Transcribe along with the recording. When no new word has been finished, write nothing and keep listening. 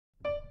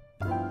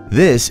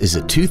This is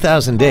a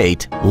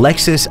 2008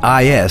 Lexus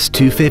IS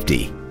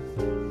 250.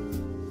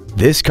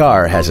 This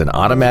car has an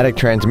automatic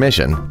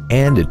transmission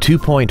and a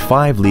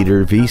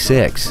 2.5-liter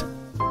V6.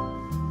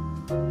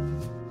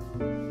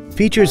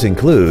 Features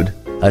include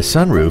a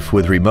sunroof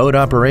with remote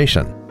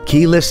operation,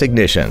 keyless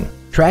ignition,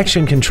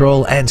 traction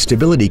control and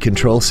stability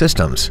control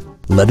systems,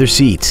 leather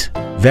seats,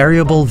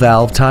 variable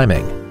valve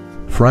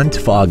timing, front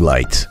fog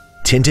lights,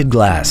 tinted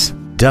glass,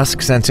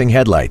 dusk sensing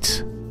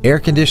headlights, air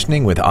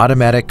conditioning with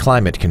automatic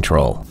climate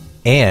control,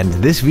 and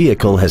this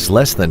vehicle has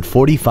less than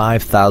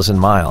 45,000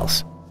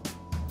 miles.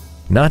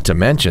 Not to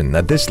mention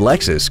that this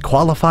Lexus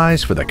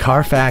qualifies for the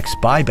Carfax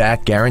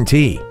buyback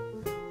guarantee.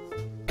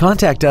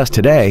 Contact us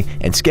today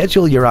and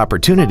schedule your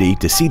opportunity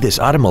to see this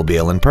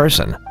automobile in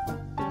person.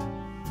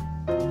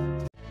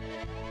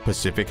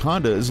 Pacific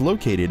Honda is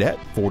located at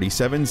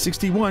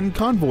 4761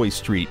 Convoy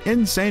Street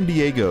in San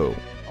Diego.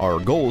 Our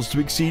goal is to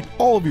exceed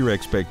all of your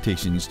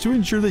expectations to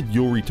ensure that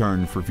you'll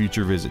return for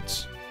future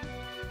visits.